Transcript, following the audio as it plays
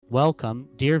Welcome,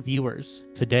 dear viewers.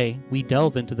 Today, we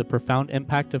delve into the profound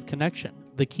impact of connection,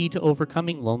 the key to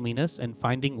overcoming loneliness and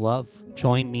finding love.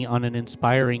 Join me on an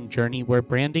inspiring journey where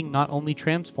branding not only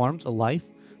transforms a life,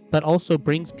 but also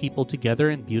brings people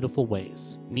together in beautiful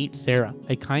ways. Meet Sarah,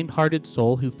 a kind-hearted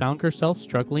soul who found herself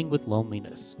struggling with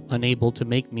loneliness. Unable to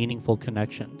make meaningful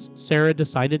connections, Sarah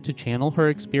decided to channel her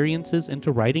experiences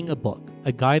into writing a book,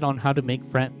 a guide on how to make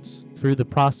friends. Through the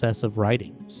process of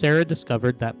writing, Sarah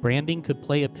discovered that branding could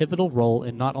play a pivotal role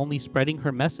in not only spreading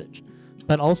her message,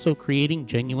 but also creating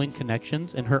genuine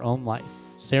connections in her own life.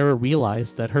 Sarah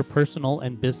realized that her personal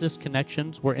and business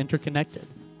connections were interconnected.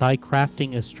 By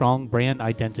crafting a strong brand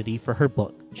identity for her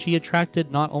book, she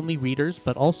attracted not only readers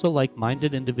but also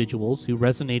like-minded individuals who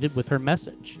resonated with her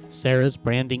message. Sarah's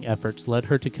branding efforts led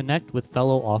her to connect with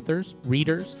fellow authors,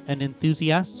 readers, and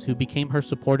enthusiasts who became her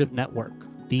supportive network.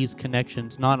 These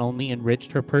connections not only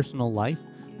enriched her personal life,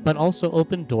 but also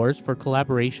opened doors for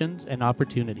collaborations and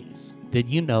opportunities. Did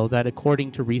you know that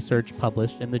according to research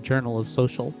published in the Journal of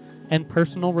Social and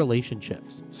Personal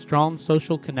Relationships, strong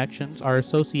social connections are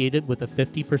associated with a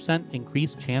 50%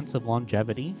 increased chance of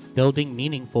longevity? Building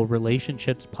meaningful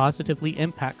relationships positively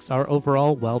impacts our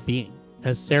overall well-being.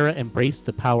 As Sarah embraced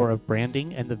the power of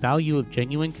branding and the value of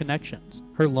genuine connections,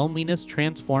 her loneliness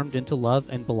transformed into love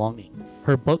and belonging.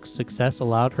 Her book's success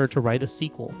allowed her to write a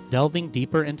sequel, delving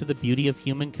deeper into the beauty of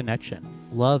human connection.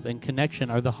 Love and connection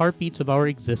are the heartbeats of our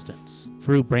existence.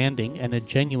 Through branding and a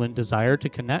genuine desire to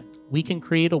connect, we can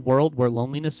create a world where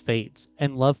loneliness fades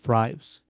and love thrives.